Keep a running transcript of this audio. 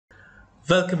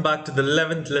Welcome back to the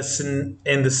 11th lesson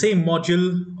in the same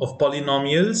module of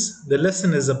polynomials. The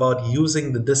lesson is about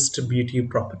using the distributive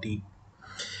property.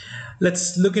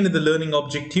 Let's look into the learning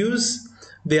objectives.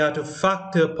 They are to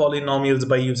factor polynomials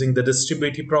by using the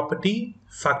distributive property,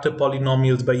 factor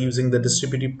polynomials by using the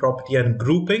distributive property and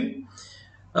grouping.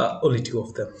 Only two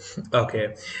of them.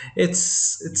 Okay,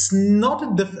 it's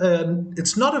not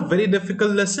it's not a very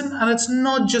difficult lesson, and it's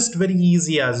not just very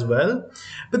easy as well.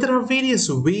 But there are various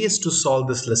ways to solve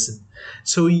this lesson.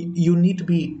 So you need to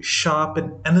be sharp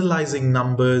in analyzing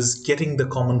numbers, getting the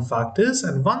common factors,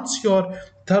 and once you're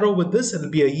thorough with this, it'll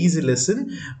be an easy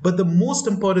lesson. But the most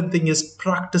important thing is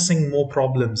practicing more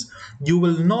problems. You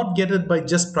will not get it by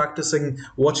just practicing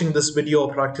watching this video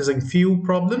or practicing few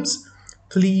problems.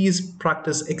 Please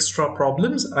practice extra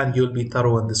problems and you'll be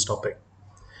thorough on this topic.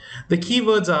 The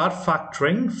keywords are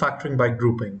factoring by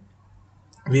grouping.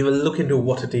 We will look into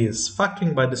what it is.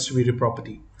 Factoring by distributive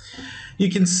property.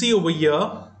 You can see over here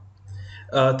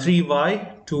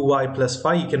 3y, 2y plus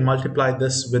 5. You can multiply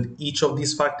this with each of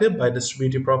these factors by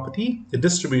distributive property. You're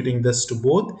distributing this to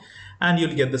both and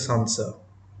you'll get this answer.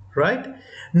 Right?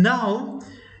 Now,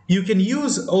 you can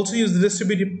also use the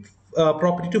distributive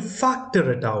property to factor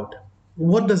it out.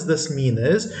 What does this mean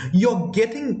is you're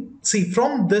getting, see,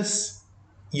 from this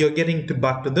you're getting to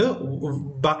back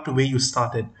to where you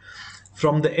started.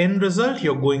 From the end result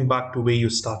you're going back to where you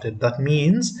started. That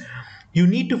means you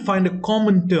need to find a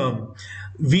common term.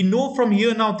 We know from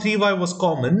here now 3y was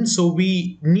common, so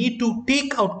we need to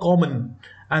take out common,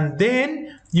 and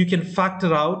then you can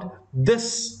factor out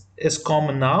this is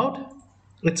common out.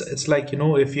 It's like, you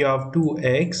know, if you have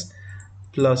 2x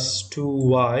plus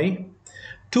 2y,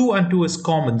 2 and 2 is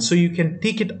common, so you can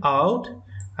take it out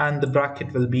and the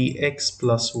bracket will be x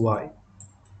plus y.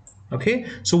 Okay,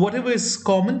 so whatever is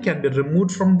common can be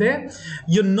removed from there.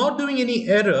 You're not doing any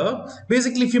error.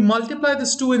 Basically, if you multiply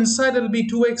this 2 inside, it'll be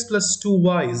 2x plus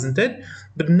 2y, isn't it?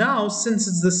 But now, since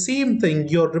it's the same thing,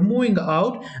 you're removing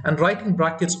out and writing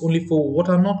brackets only for what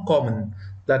are not common.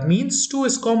 That means 2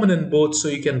 is common in both, so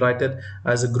you can write it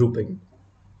as a grouping.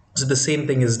 So the same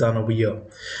thing is done over here.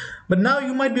 But now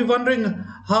you might be wondering,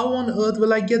 how on earth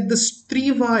will I get this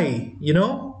 3y? You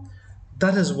know,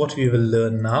 that is what we will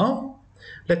learn now.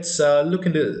 Let's look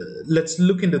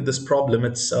into this problem.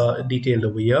 It's detailed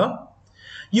over here.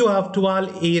 You have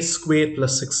 12a squared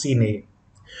plus 16a.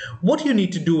 What you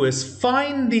need to do is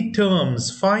find the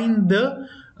terms, find the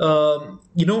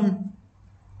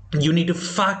you need to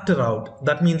factor out.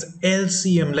 That means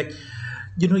LCM, like,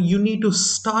 you know, you need to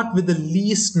start with the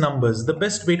least numbers. The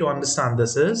best way to understand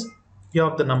this is you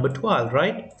have the number 12,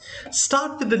 right?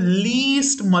 Start with the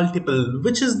least multiple,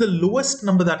 which is the lowest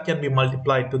number that can be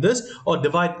multiplied to this, or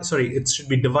it should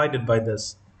be divided by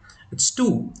this. It's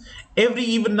 2. Every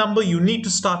even number you need to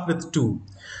start with 2.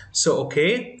 So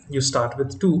okay, you start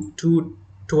with 2.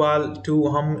 12,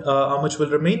 how much will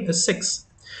remain is 6.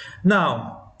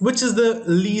 Now, which is the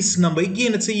least number?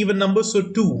 Again, it's an even number, so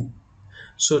 2.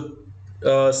 So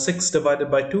 6 divided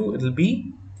by 2, it'll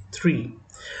be 3.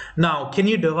 Now, can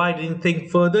you divide anything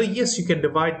further? Yes, you can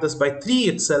divide this by 3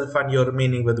 itself and you're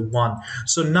remaining with 1.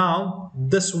 So now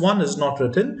this 1 is not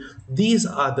written. These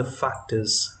are the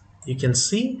factors. You can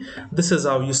see this is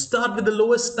how you start with the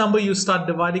lowest number. You start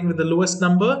dividing with the lowest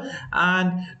number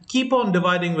and keep on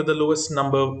dividing with the lowest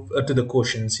number to the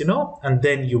quotients, you know, and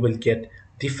then you will get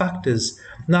the factors.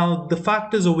 Now the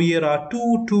factors over here are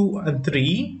 2, 2 and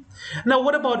 3. Now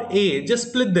what about a? Just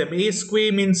split them. A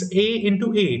square means a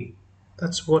into a.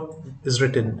 That's what is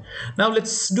written. Now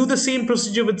let's do the same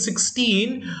procedure with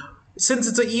 16. Since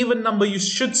it's an even number, you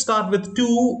should start with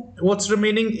 2. What's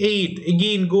remaining? 8.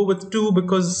 Again, go with 2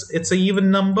 because it's an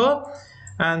even number.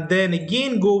 And then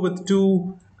again, go with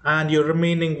 2. And you're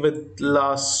remaining with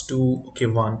last 2. Okay,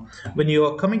 1. When you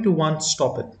are coming to 1,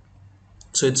 stop it.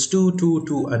 So it's 2, 2,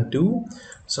 2, and 2.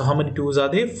 So how many 2's are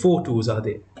there? 4 2's are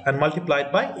there. And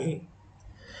multiplied by a.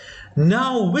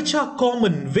 Now, which are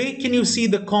common? Where can you see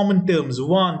the common terms?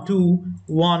 1, 2,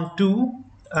 1, 2,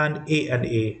 and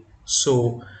a.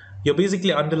 So you're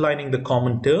basically underlining the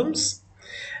common terms.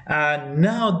 And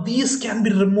now these can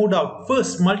be removed out.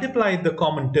 First, multiply the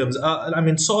common terms.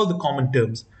 Solve the common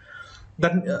terms.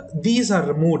 These are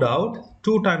removed out.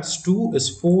 2 times 2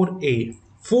 is 4a.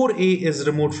 4a is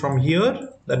removed from here.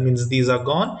 That means these are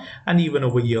gone. And even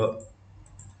over here.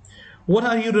 What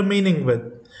are you remaining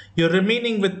with? You're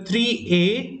remaining with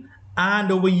 3a, and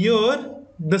over here,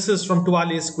 this is from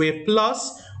 12a square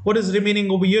plus, what is remaining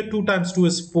over here? 2 times 2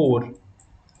 is 4.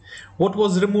 What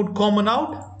was removed common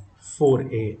out?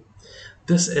 4a.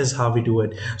 This is how we do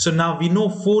it. So now we know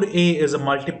 4a is a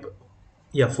multiple.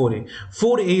 Yeah, 4a.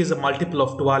 4a is a multiple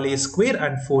of 12a square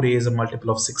and 4a is a multiple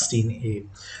of 16a.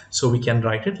 So we can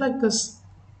write it like this.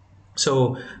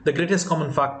 So the greatest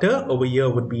common factor over here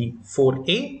would be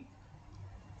 4a.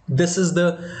 This is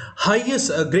the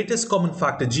highest, greatest common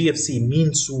factor. GFC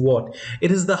means what? It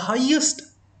is the highest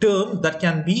term that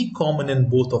can be common in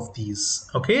both of these.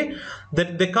 Okay,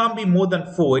 that there can't be more than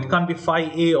 4. It can't be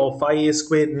 5a or 5a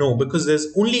squared. No, because there's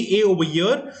only a over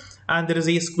here and there is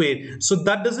a squared. So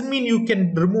that doesn't mean you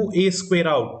can remove a square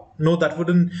out. No, that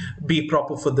wouldn't be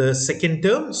proper for the second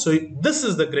term. So this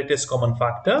is the greatest common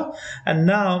factor. And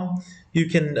now you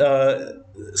can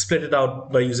split it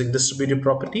out by using distributive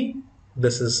property.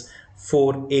 This is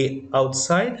 4a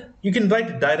outside. You can write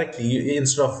it directly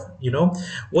instead of,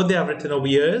 what they have written over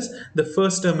here is the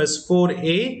first term is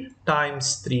 4a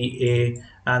times 3a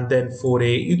and then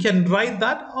 4a. You can write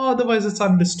that, or otherwise it's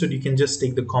understood. You can just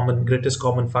take the greatest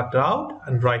common factor out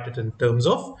and write it in terms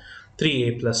of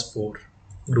 3a plus 4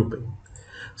 grouping.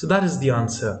 So that is the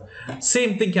answer.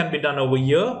 Same thing can be done over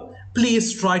here.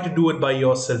 Please try to do it by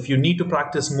yourself. You need to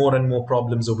practice more and more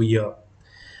problems over here.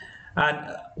 And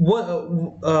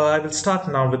I will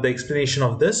start now with the explanation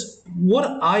of this.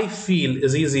 What I feel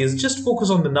is easy is just focus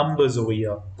on the numbers over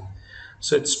here.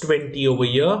 So it's 20 over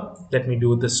here. Let me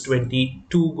do this.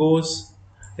 22 goes.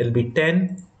 It'll be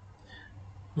 10.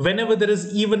 Whenever there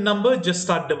is even number, just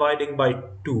start dividing by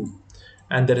 2.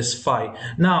 And there is 5.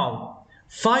 Now,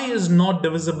 5 is not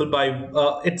divisible by,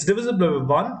 it's divisible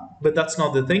by 1, but that's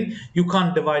not the thing. You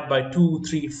can't divide by 2,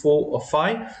 3, 4, or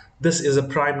 5. This is a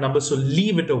prime number, so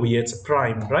leave it over here. It's a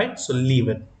prime, right? So leave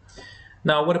it.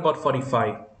 Now, what about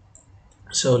 45?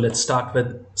 So let's start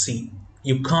with, see,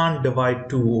 you can't divide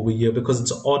 2 over here because it's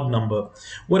an odd number.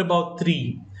 What about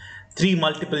 3? 3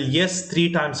 multiple, yes,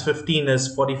 3 times 15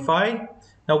 is 45.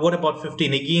 Now, what about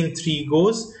 15? Again, 3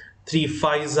 goes. 3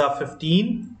 5s are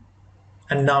 15.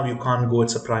 And now you can't go,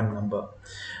 it's a prime number.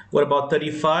 What about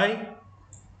 35?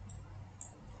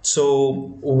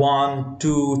 So 1,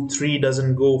 2, 3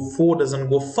 doesn't go, 4 doesn't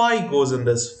go, 5 goes in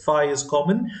this. 5 is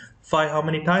common. 5 how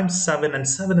many times? 7, and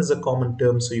 7 is a common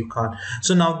term, so you can't.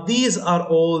 So now these are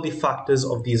all the factors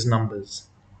of these numbers.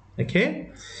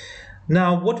 Okay.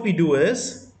 Now what we do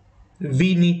is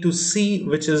we need to see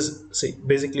which is, say,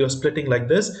 basically you're splitting like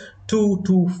this, 2,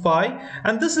 2, 5,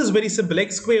 and this is very simple,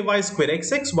 x square, y square,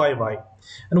 x, x, y, y.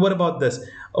 And what about this?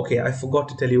 Okay, I forgot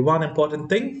to tell you one important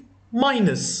thing,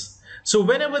 minus. So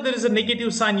whenever there is a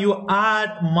negative sign, you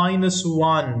add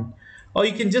 -1. Or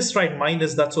you can just write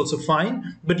minus, that's also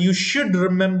fine. But you should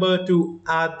remember to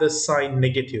add the sign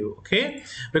negative, okay?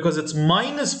 Because it's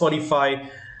minus 45.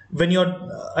 When you're,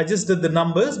 I just did the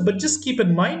numbers, but just keep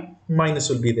in mind, minus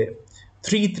will be there.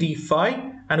 335,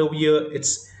 and over here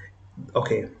it's,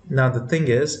 okay. Now the thing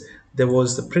is, there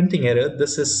was the printing error.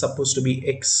 This is supposed to be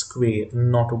x squared,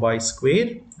 not y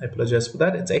squared. I apologize for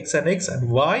that. It's x and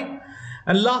y.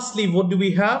 And lastly, what do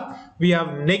we have? We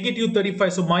have negative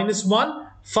 35, so -1,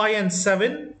 5 and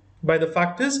 7 by the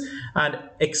factors, and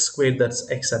x squared, that's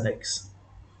x and x.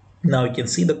 Now you can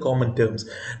see the common terms.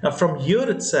 Now from here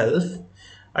itself,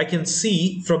 I can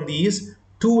see from these,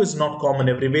 2 is not common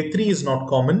everywhere, 3 is not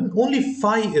common, only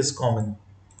 5 is common.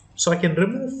 So I can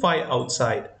remove 5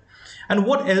 outside. And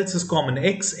what else is common?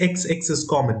 X is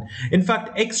common. In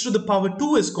fact, x to the power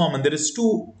 2 is common. There is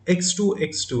 2, x to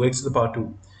the power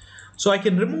 2. So I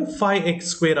can remove 5x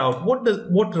squared out.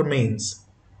 What remains?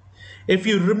 If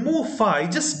you remove 5,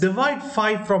 just divide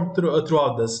 5 from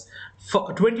throughout this.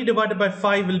 20 divided by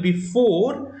 5 will be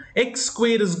 4. X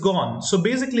squared is gone. So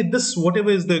basically this, whatever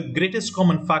is the greatest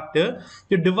common factor,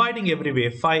 you're dividing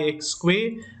everywhere. 5x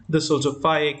squared, this also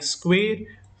 5x squared,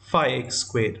 5x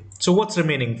squared. So what's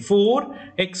remaining? 4,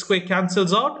 x squared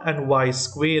cancels out and y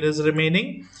squared is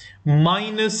remaining.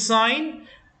 Minus sign.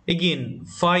 Again,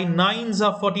 5 9s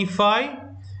are 45,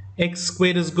 x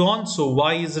squared is gone, so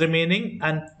y is remaining,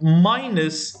 and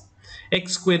minus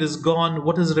x squared is gone.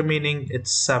 What is remaining?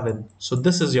 It's 7. So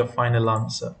this is your final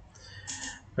answer.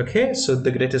 Okay, so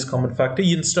the greatest common factor,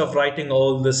 instead of writing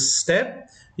all this step,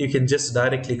 you can just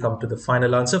directly come to the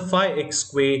final answer. 5x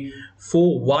squared,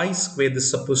 4y squared, this is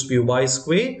supposed to be y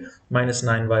squared, minus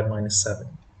 9y minus 7.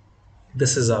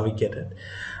 This is how we get it.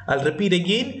 I'll repeat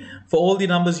again. For all the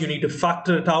numbers, you need to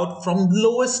factor it out from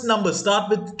lowest number. Start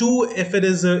with 2 if it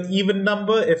is an even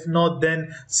number. If not,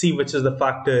 then see which is the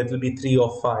factor. It will be 3 or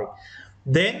 5.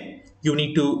 Then you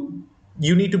need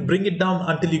to bring it down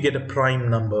until you get a prime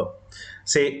number.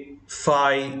 Say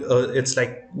 5, it's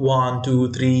like 1,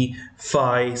 2, 3,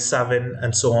 5, 7,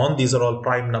 and so on. These are all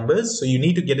prime numbers. So you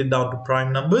need to get it down to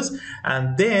prime numbers,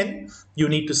 and then you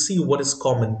need to see what is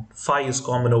common. 5 is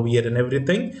common over here and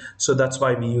everything. So that's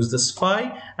why we use this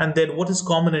 5. And then what is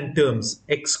common in terms?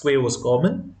 X square was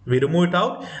common. We remove it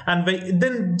out, and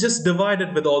then just divide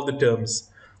it with all the terms.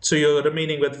 So you're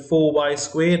remaining with 4y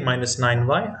squared minus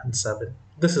 9y and 7.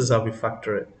 This is how we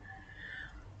factor it.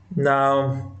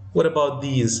 Now, what about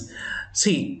these?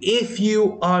 See, if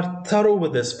you are thorough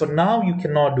with this, for now you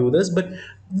cannot do this, but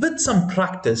with some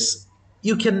practice,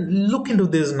 you can look into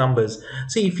these numbers.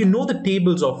 See, if you know the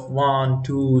tables of 1,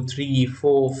 2, 3,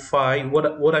 4, 5,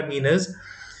 what I mean is,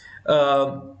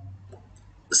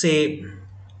 say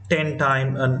 10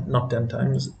 times, not 10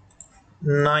 times,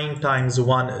 9 times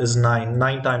 1 is 9,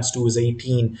 9 times 2 is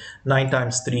 18, 9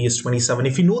 times 3 is 27.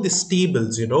 If you know these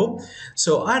tables,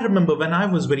 So I remember when I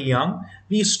was very young,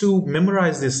 we used to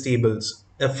memorize these tables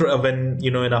when,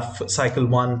 in a cycle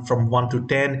 1 from 1 to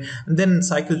 10, and then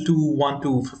cycle 2, 1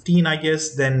 to 15, I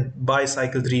guess. Then by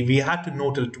cycle 3, we had to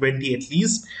know till 20 at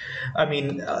least. I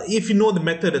mean, if you know the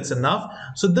method, it's enough.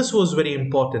 So this was very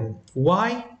important.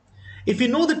 Why? If you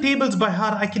know the tables by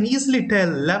heart, I can easily tell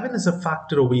 11 is a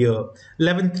factor over here.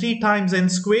 11 3 times n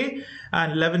square,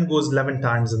 and 11 goes 11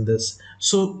 times in this.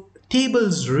 So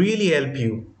tables really help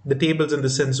you. The tables in the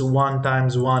sense 1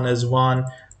 times 1 is 1,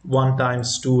 1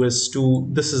 times 2 is 2.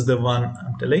 This is the one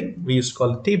I'm telling. We used to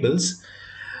call it tables.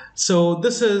 So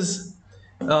this is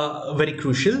very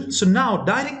crucial. So now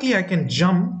directly I can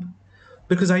jump,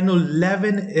 because I know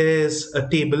 11 is a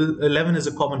table, 11 is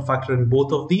a common factor in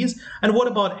both of these. And what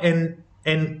about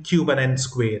n cube and n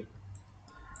squared?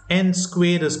 N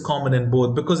squared is common in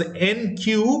both, because n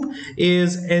cube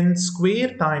is n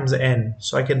squared times n.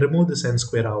 So I can remove this n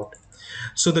squared out.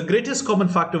 So the greatest common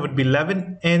factor would be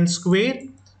 11n squared.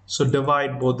 So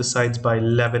divide both the sides by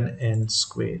 11n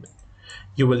squared.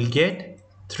 You will get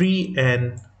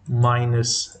 3n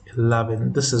minus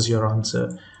 11. This is your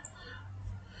answer.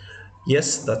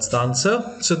 Yes, that's the answer.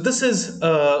 So this is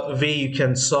a way you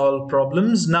can solve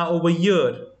problems. Now over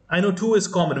here, I know 2 is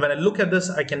common. When I look at this,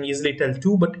 I can easily tell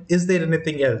 2, but is there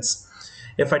anything else?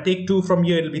 If I take 2 from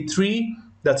here, it'll be 3.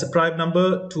 That's a prime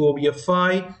number. 2 over here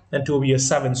 5, and 2 over here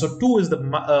 7. So 2 is the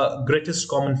greatest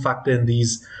common factor in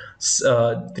these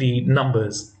 3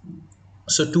 numbers.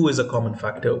 So 2 is a common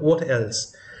factor. What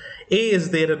else? A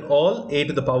is there in all, a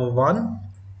to the power 1.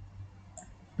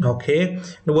 Okay,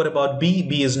 now what about B?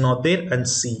 B is not there, and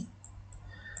C.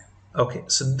 Okay,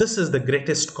 so this is the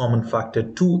greatest common factor,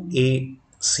 2AC.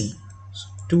 So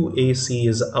 2AC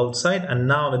is outside, and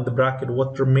now in the bracket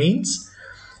what remains?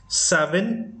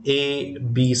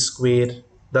 7AB squared.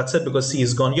 That's it, because C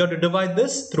is gone. You have to divide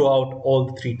this throughout all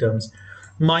the 3 terms.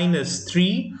 Minus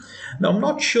 3. Now I'm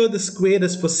not sure the square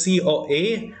is for C or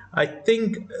A. I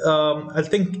think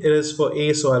it is for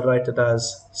A, so I'll write it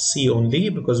as C only,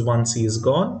 because one C is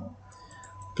gone.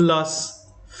 Plus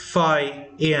 5,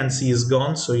 A and C is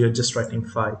gone, so you're just writing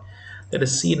 5. Let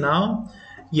us see now.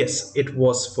 Yes, it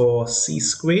was for C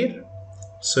squared,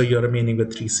 so you're remaining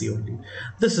with 3C only.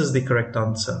 This is the correct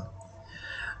answer.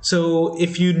 So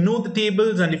if you know the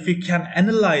tables, and if you can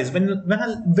analyze,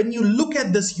 when you look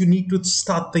at this, you need to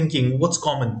start thinking what's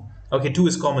common. Okay, 2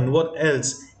 is common. What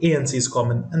else? A and C is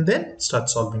common, and then start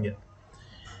solving it.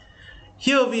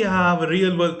 Here we have a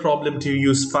real world problem to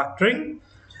use factoring.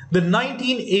 The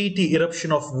 1980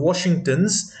 eruption of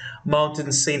Washington's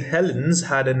Mountain St. Helens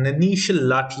had an initial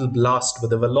lateral blast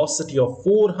with a velocity of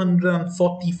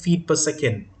 440 feet per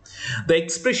second. The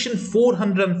expression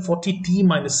 440t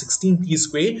minus 16t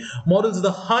square models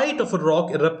the height of a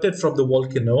rock erupted from the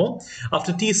volcano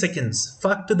after t seconds.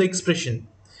 Factor the expression.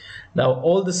 Now,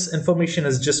 all this information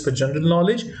is just for general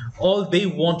knowledge. All they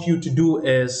want you to do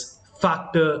is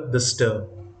factor this term.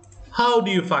 How do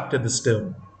you factor this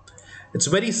term? It's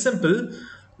very simple.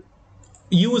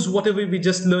 Use whatever we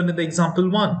just learned in the example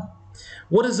 1.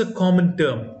 What is a common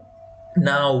term?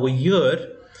 Now, over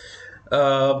here,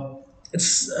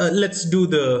 let's do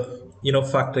the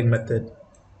factoring method.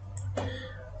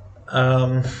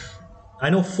 I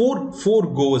know 4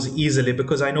 goes easily,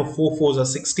 because I know 4 4s are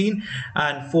 16,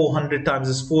 and 400 times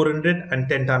is 400, and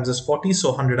 10 times is 40,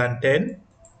 so 110,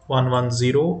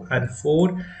 110, and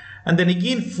 4, and then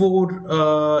again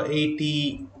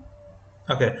 480.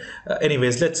 Okay,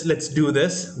 anyways, let's do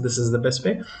this. This is the best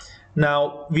way.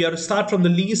 Now we are to start from the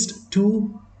least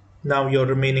 2. Now you're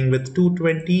remaining with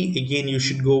 220. Again, you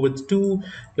should go with 2.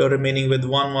 You're remaining with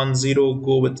 110.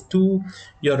 Go with 2.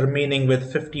 You're remaining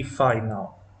with 55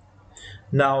 now.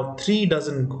 Now 3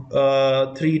 doesn't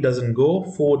go.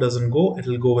 4 doesn't go.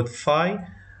 It'll go with 5.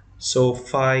 So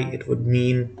 5, it would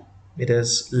mean It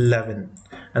is 11,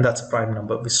 and that's a prime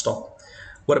number. We stop.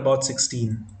 What about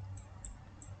 16?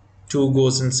 2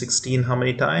 goes in 16 how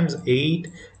many times? 8.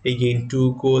 Again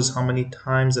 2 goes how many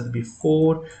times? It'll be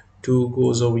 4. 2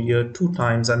 goes over here 2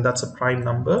 times, and that's a prime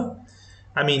number.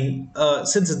 I mean,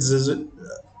 since it's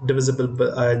divisible,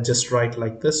 but I just write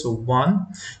like this. So 1.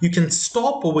 You can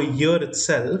stop over here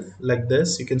itself like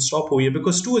this. You can stop over here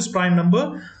because 2 is prime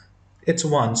number. It's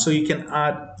 1. So you can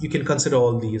add, you can consider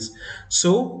all these.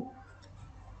 So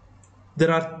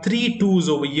there are 3 2's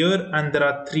over here and there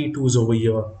are 3 2's over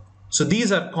here. So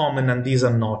these are common and these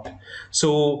are not.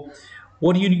 So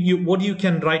what you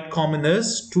can write common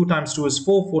is 2 times 2 is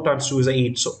 4, 4 times 2 is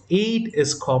 8. So 8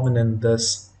 is common in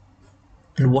this.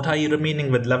 And what are you remaining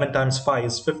with? 11 times 5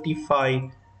 is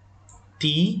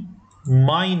 55t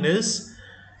minus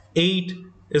 8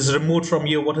 is removed from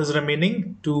here. What is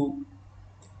remaining?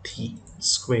 2t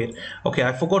squared. Okay,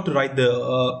 I forgot to write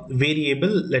the variable.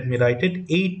 Let me write it.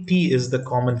 8t is the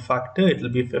common factor. It will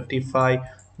be 55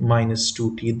 minus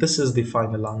 2t. This is the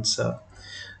final answer.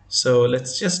 So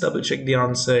let's just double check the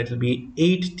answer. It will be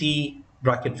 8t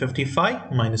bracket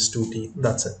 55 minus 2t.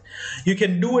 That's it. You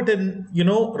can do it in,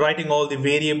 writing all the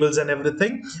variables and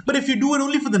everything. But if you do it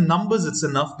only for the numbers, it's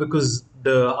enough, because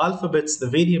the alphabets, the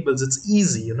variables, it's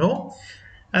easy,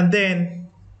 And then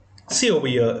see over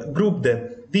here, group them.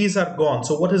 These are gone.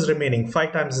 So what is remaining?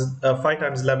 5 times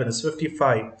 11 is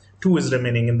 55. 2 is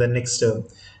remaining in the next term.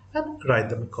 And write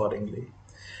them accordingly.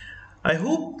 I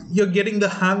hope you're getting the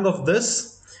hang of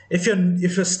this. If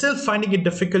you're still finding it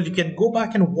difficult, you can go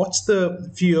back and watch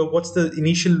the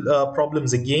initial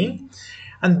problems again.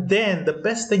 And then the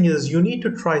best thing is you need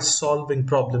to try solving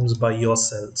problems by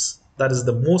yourselves. That is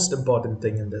the most important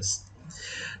thing in this.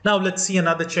 Now let's see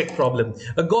another check problem.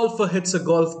 A golfer hits a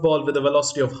golf ball with a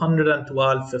velocity of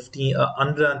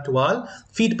 112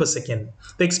 feet per second.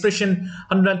 The expression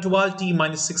 112t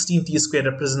minus 16t squared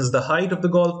represents the height of the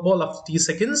golf ball after t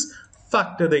seconds.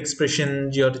 Factor the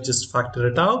expression. You have to just factor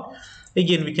it out.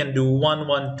 Again, we can do 1,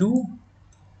 1, 2.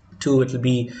 2, it will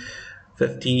be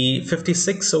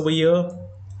 56 over here.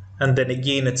 And then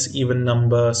again, it's even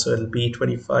number. So it'll be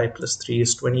 25 plus 3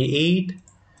 is 28.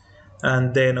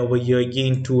 And then over here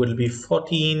again 2, it'll be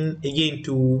 14, again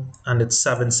 2, and it's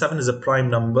 7. 7 is a prime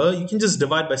number. You can just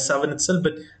divide by 7 itself,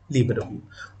 but leave it over here.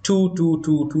 2, 2,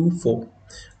 2, 2, 4.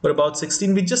 What about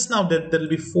 16? We just now did, there'll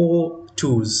be 4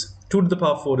 2's. 2 to the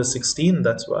power 4 is 16,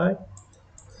 that's why.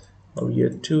 Over here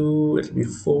 2, it'll be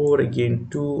 4, again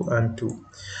 2, and 2.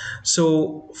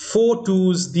 So 4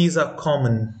 2's, these are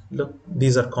common. Look,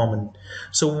 these are common.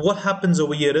 So what happens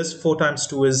over here is 4 times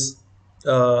 2 is...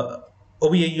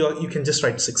 over here you can just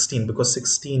write 16, because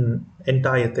 16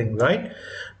 entire thing, right?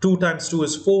 2 times 2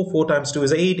 is 4, 4 times 2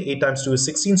 is 8, 8 times 2 is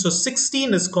 16. So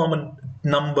 16 is common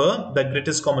number, the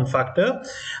greatest common factor,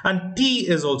 and t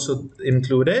is also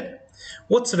included.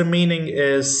 What's remaining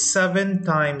is 7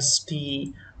 times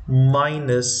t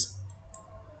minus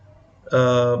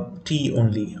t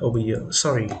only over here.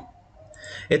 Sorry.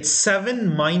 It's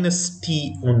 7 minus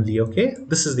t only, okay?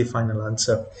 This is the final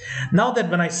answer. Now that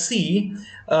when I see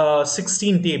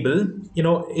 16 table,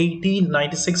 80,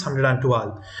 96,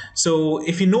 112. So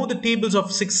if you know the tables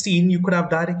of 16, you could have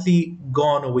directly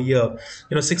gone over here.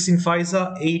 16 5s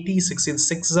are 80, 16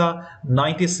 6s are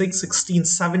 96, 16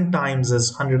 7 times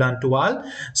is 112.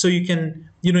 So you can,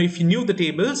 if you knew the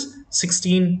tables,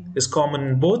 16 is common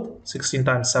in both. 16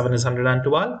 times 7 is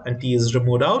 112, and t is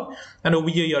removed out. And over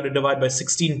here you have to divide by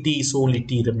 16t, so only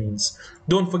t remains.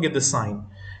 Don't forget the sign.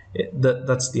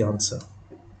 That's the answer.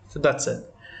 So that's it.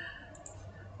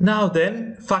 Now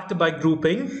then, factor by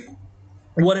grouping.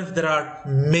 What if there are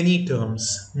many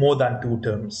terms, more than 2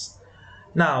 terms?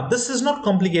 Now, this is not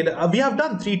complicated. We have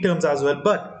done 3 terms as well,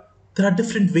 but there are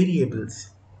different variables.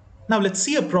 Now let's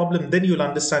see a problem, then you'll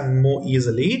understand more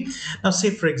easily. Now say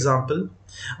for example,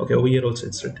 okay, over here also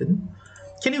it's written.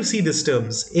 Can you see these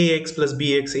terms? ax plus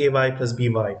bx, ay plus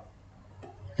by.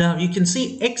 Now you can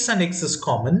see x and x is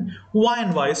common, y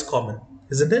and y is common,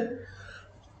 isn't it?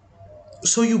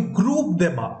 So you group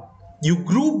them up. You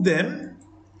group them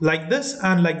like this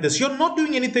and like this. You're not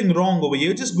doing anything wrong over here,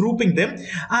 you're just grouping them,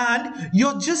 and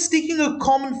you're just taking a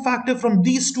common factor from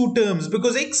these 2 terms,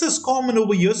 because x is common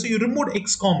over here, so you remove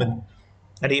x common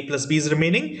and a plus b is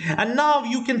remaining. And now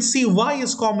you can see y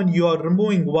is common, you are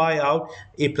removing y out,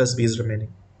 a plus b is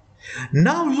remaining.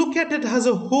 Now look at it as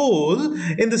a whole,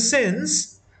 in the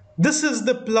sense this is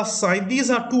the plus sign,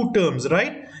 these are 2 terms,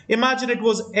 right? Imagine it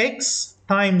was x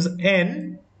times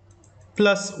n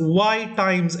plus y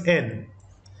times n.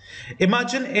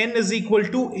 Imagine n is equal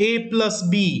to a plus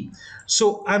b.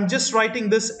 So I'm just writing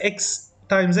this x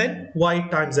times n, y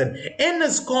times n. N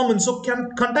is common, so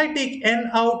can't I take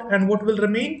n out, and what will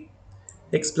remain?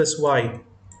 X plus y.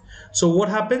 So what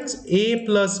happens? A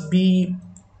plus b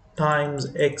times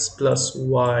x plus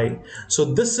y. So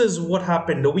this is what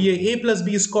happened. Over here, a plus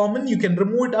b is common. You can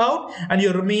remove it out, and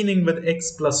you're remaining with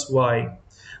x plus y.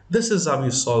 This is how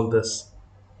you solve this.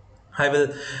 I will,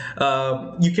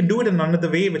 you can do it in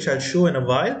another way, which I'll show in a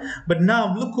while. But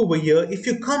now look over here. If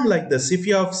you come like this, if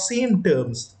you have same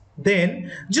terms,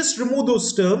 then just remove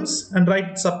those terms and write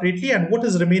it separately. And what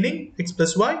is remaining? X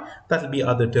plus y, that will be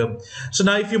other term. So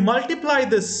now if you multiply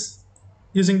this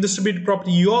using distributive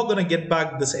property, you're going to get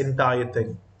back this entire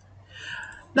thing.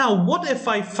 Now, what if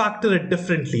I factor it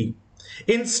differently?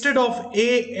 Instead of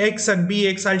ax and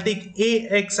bx, I'll take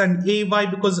ax and ay,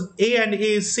 because a and a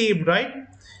is same, right?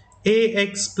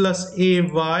 Ax plus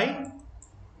ay,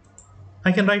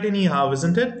 I can write anyhow,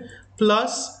 isn't it?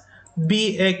 Plus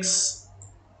bx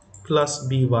plus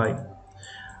by.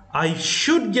 I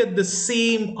should get the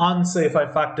same answer if I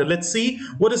factor. Let's see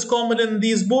what is common in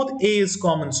these both. A is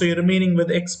common, so you're remaining with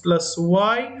x plus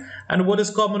y. And what is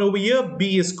common over here?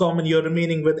 B is common, you're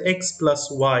remaining with x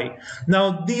plus y.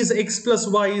 Now these x plus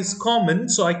y is common,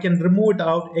 so I can remove it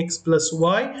out, x plus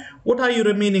y. What are you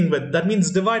remaining with? That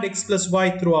means divide x plus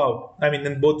y throughout, I mean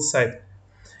in both sides.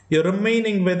 You're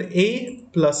remaining with a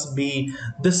plus b.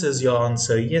 This is your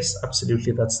answer. Yes,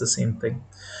 absolutely, that's the same thing.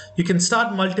 You can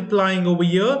start multiplying over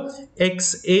here,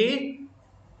 xa,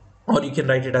 or you can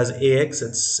write it as ax,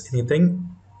 it's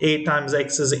anything. A times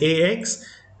x is ax,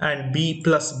 and b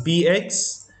plus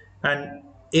bx, and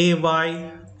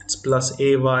ay, it's plus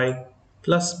ay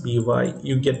plus by.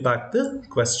 You get back the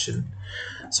question.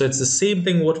 So it's the same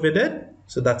thing what we did,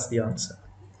 so that's the answer.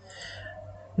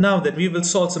 Now that we will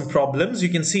solve some problems, you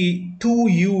can see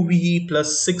 2uv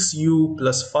plus 6u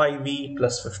plus 5v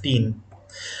plus 15.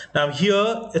 Now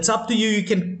here it's up to you. You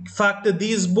can factor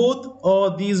these both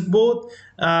or these both,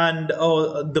 and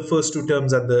the first two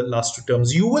terms and the last two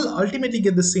terms. You will ultimately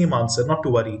get the same answer, not to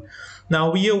worry.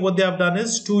 Now here what they have done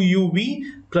is 2uv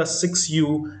plus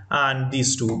 6u and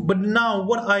these two. But now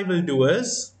what I will do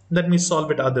is, let me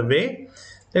solve it other way.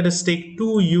 Let us take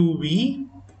 2uv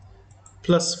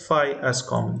plus 5 as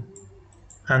common,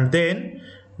 and then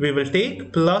we will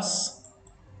take plus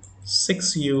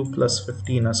 6u plus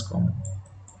 15 as common.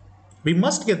 We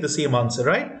must get the same answer,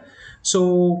 right?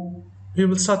 So we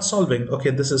will start solving.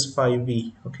 Okay, this is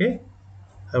 5v. Okay,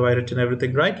 have I written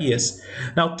everything right? Yes.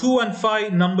 Now 2 and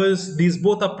 5 numbers, these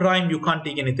both are prime, you can't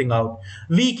take anything out.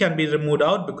 V can be removed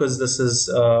out because this is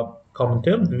a common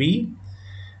term, v,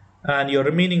 and you're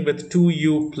remaining with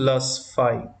 2u plus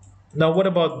 5. Now what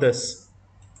about this?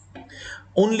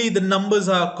 Only the numbers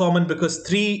are common because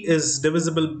 3 is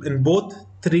divisible in both.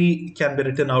 3 can be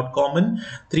written out common.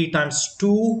 3 times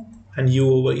 2 and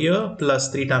u over here plus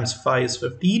 3 times 5 is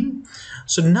 15.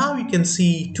 So now you can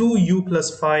see 2u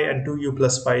plus 5 and 2u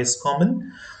plus 5 is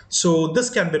common. So this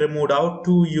can be removed out,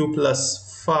 2u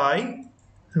plus 5.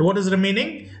 And what is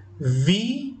remaining?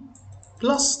 V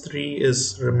plus 3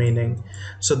 is remaining.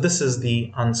 So this is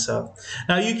the answer.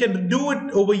 Now you can do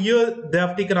it over here. They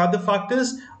have taken other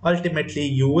factors. Ultimately,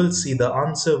 you will see the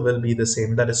answer will be the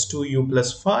same. That is 2u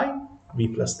plus 5, v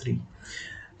plus 3.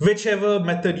 Whichever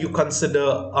method you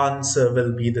consider, answer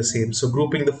will be the same. So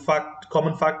grouping the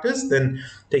common factors, then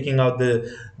taking out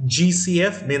the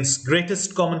GCF, means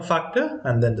greatest common factor,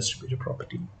 and then distributive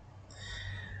property.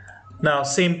 Now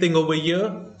same thing over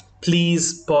here.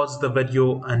 Please pause the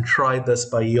video and try this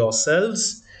by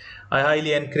yourselves. I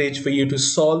highly encourage for you to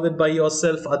solve it by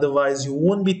yourself. Otherwise, you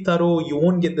won't be thorough. You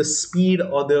won't get the speed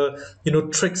or the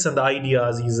tricks and the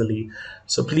ideas easily.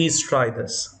 So please try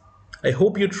this. I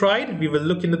hope you tried. We will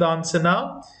look into the answer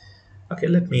now. Okay,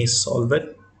 let me solve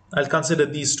it. I'll consider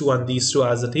these two and these two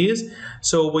as it is.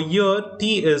 So over here,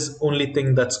 t is only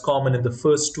thing that's common in the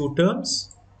first two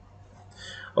terms.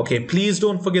 Okay, please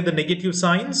don't forget the negative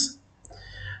signs.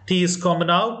 T is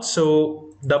common out, so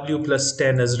w plus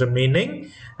 10 is remaining.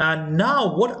 And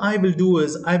now what I will do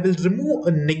is I will remove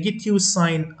a negative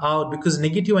sign out, because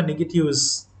negative and negative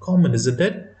is common, isn't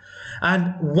it?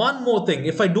 And one more thing,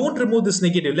 if I don't remove this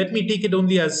negative, let me take it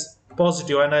only as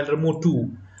positive and I'll remove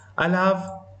 2. I will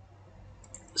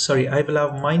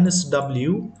have minus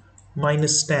w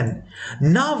minus 10.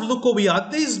 Now look over here,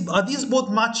 are these both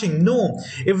matching? No.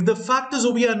 If the factors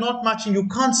over here are not matching, you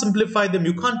can't simplify them,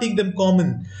 you can't take them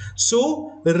common.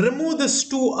 So remove this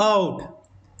 2 out.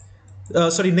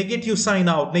 Negative sign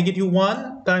out. Negative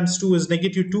 1 times 2 is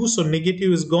negative 2, so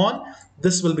negative is gone.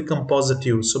 This will become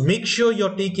positive. So make sure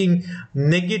you're taking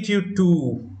negative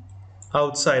 2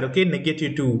 outside, okay,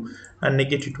 negative 2 and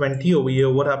negative 20. Over here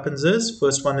what happens is,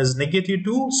 first one is negative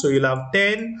 2, so you'll have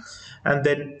 10, and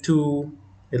then 2,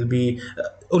 it'll be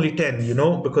only 10, you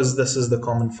know, because this is the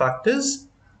common factors.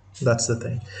 That's the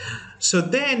thing. So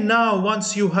then now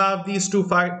once you have these two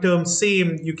terms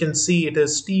same, you can see it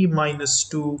is t minus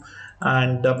 2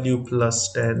 and w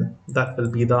plus 10. That will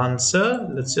be the answer.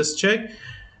 Let's just check.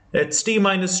 It's t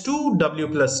minus 2, w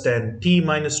plus 10. T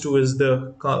minus 2 is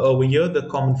the over here the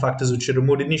common factors which you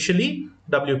removed initially.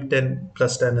 W10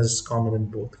 plus 10 is common in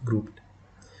both grouped.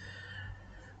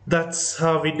 That's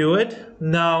how we do it.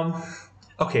 Now,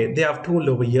 okay, they have told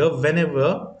over here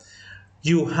whenever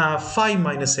you have 5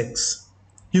 minus x,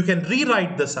 you can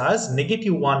rewrite this as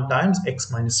negative 1 times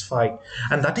x minus 5,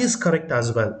 and that is correct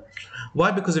as well. Why?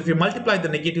 Because if you multiply the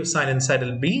negative sign inside, it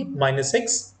will be minus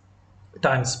x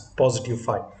times positive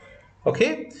 5.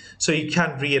 Okay, so you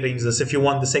can rearrange this if you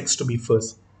want this x to be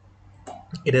first.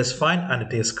 It is fine and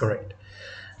it is correct.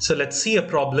 So let's see a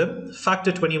problem.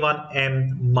 Factor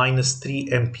 21m minus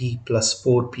 3mp plus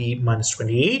 4p minus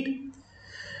 28.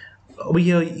 Over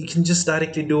here you can just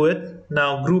directly do it.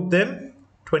 Now group them,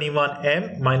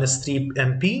 21m minus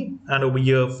 3mp, and over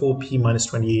here 4p minus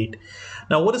 28.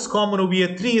 Now what is common over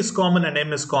here? 3 is common and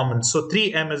m is common, so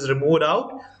 3m is removed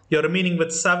out. You're remaining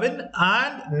with 7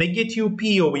 and negative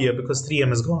p over here because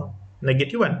 3m is gone,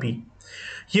 negative and p.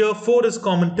 Here 4 is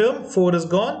common term, 4 is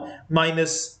gone,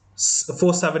 minus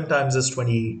 4 7 times is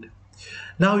 28.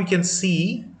 Now you can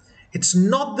see it's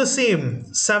not the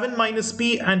same. 7 minus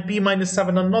p and p minus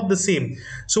 7 are not the same.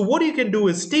 So what you can do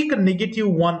is take a negative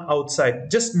 1 outside.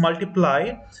 Just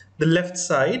multiply the left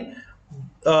side.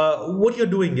 What you're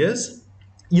doing is,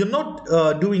 you're not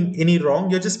doing any wrong.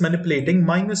 You're just manipulating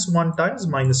minus 1 times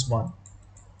minus 1.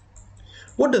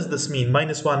 What does this mean?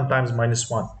 Minus 1 times minus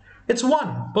 1. It's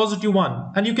 1, positive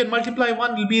 1. And you can multiply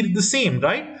 1, will be the same,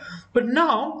 right? But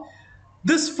now,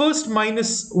 this first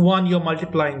minus 1 you're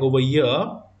multiplying over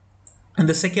here, and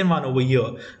the second one over here.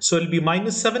 So it'll be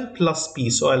minus 7 plus p.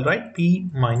 So I'll write p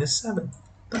minus 7.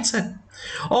 That's it.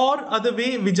 Or other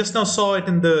way, we just now saw it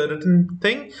in the written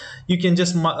thing. You can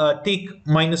just take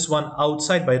minus 1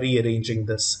 outside by rearranging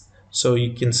this. So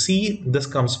you can see this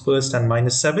comes first and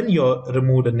minus 7. You're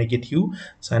removed a negative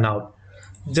sign out.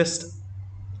 Just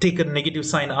take a negative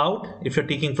sign out. If you're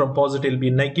taking from positive, it'll be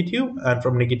negative, and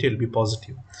from negative, it'll be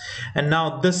positive. And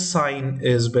now this sign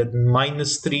is with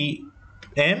minus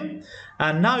 3m,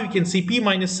 and now you can see p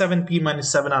minus 7, p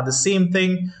minus 7 are the same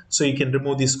thing, so you can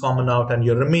remove this common out and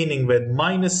you're remaining with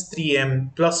minus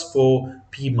 3m plus 4,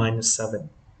 p minus 7.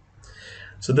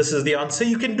 So this is the answer.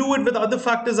 You can do it with other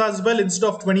factors as well. Instead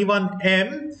of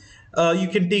 21m, you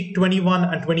can take 21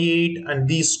 and 28 and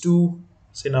these two.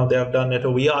 See, now they have done it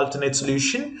over here, alternate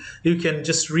solution. You can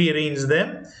just rearrange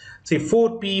them. Say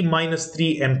 4p minus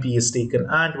 3mp is taken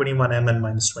and 21m and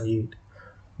minus 28.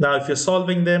 Now if you're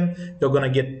solving them, you're going to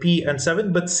get p and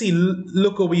 7. But see,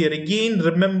 look over here again.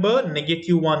 Remember,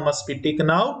 negative 1 must be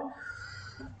taken out.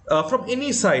 From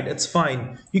any side, it's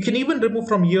fine. You can even remove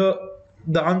from here.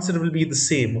 The answer will be the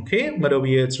same, okay? But over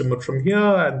here, it's removed from here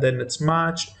and then it's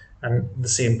matched and the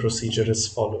same procedure is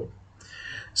followed.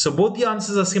 So both the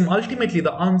answers are same. Ultimately,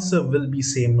 the answer will be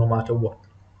same no matter what.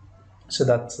 So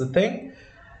that's the thing.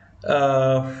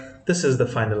 This is the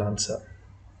final answer.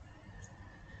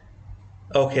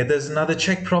 Okay, there's another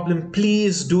check problem.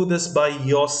 Please do this by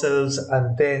yourselves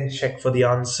and then check for the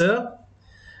answer.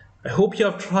 I hope you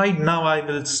have tried. Now I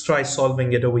will try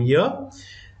solving it over here.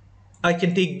 I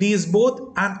can take these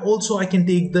both and also I can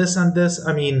take this and this.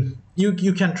 I mean,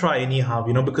 you can try anyhow,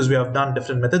 you know, because we have done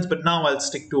different methods, but now I'll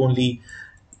stick to only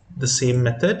the same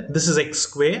method. This is x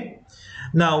square.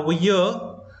 Now over here,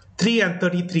 3 and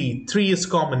 33. 3 is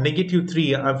common, negative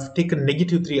 3. I've taken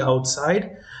negative 3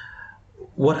 outside.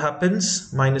 What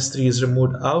happens? Minus 3 is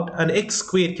removed out and x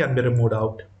squared can be removed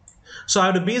out. So I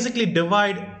have to basically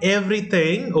divide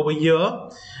everything over here.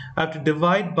 I have to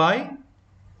divide by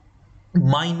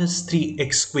minus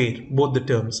 3x squared, both the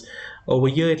terms. Over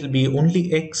here it will be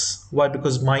only x. Why?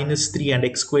 Because minus 3 and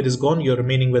x squared is gone. You're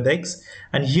remaining with x.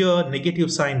 And here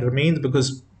negative sign remains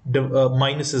because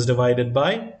minus is divided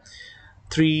by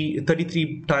 3.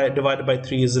 33 divided by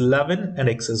 3 is 11 and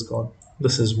x is gone.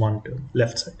 This is one term,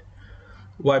 left side.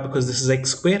 Why? Because this is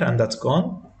x squared and that's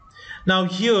gone. Now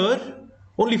here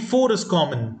only 4 is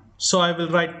common. So I will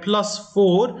write plus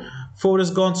 4. 4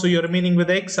 is gone, so you're remaining with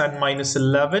x and minus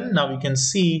 11. Now you can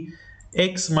see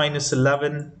x minus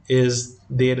 11 is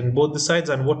there in both the sides,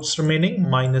 and what's remaining?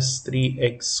 Minus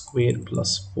 3x squared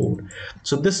plus 4.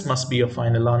 So this must be your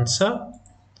final answer.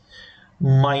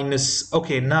 Minus,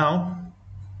 okay, now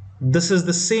this is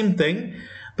the same thing,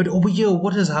 but over here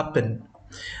what has happened?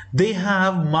 They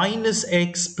have minus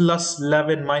x plus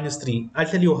 11 minus 3. I'll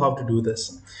tell you how to do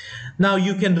this. Now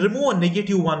you can remove a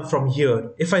negative 1 from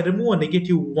here. If I remove a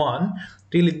negative 1,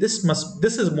 really this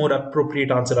is more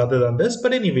appropriate answer other than this.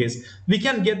 But anyways, we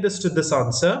can get this to this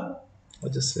answer. I'll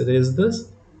just erase this.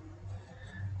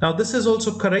 Now this is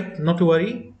also correct, not to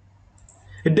worry.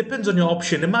 It depends on your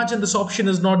option. Imagine this option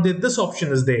is not there, this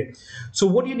option is there. So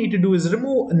what you need to do is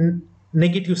remove a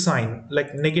negative sign,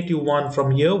 like negative 1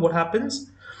 from here. What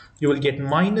happens? You will get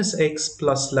minus x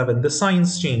plus 11. The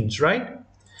signs change, right?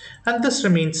 And this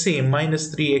remains same,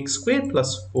 minus 3x squared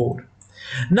plus 4.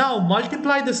 Now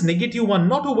multiply this negative 1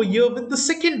 not over here with the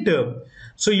second term.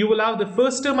 So you will have the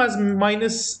first term as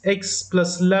minus x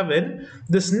plus 11.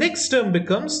 This next term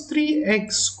becomes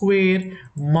 3x squared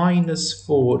minus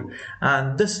 4.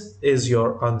 And this is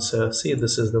your answer. See,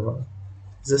 this is the one.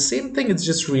 It's the same thing, it's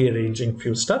just rearranging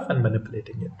few stuff and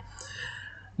manipulating it.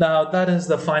 Now that is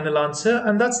the final answer,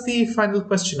 and that's the final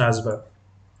question as well.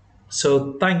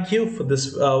 So thank you for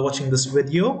this watching this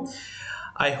video.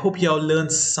 I hope you all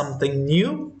learned something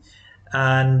new,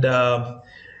 and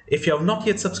if you have not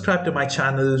yet subscribed to my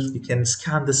channel, you can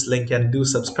scan this link and do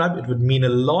subscribe. It would mean a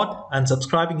lot, and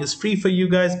subscribing is free for you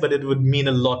guys, but it would mean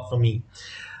a lot for me.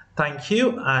 Thank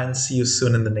you, and see you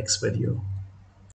soon in the next video.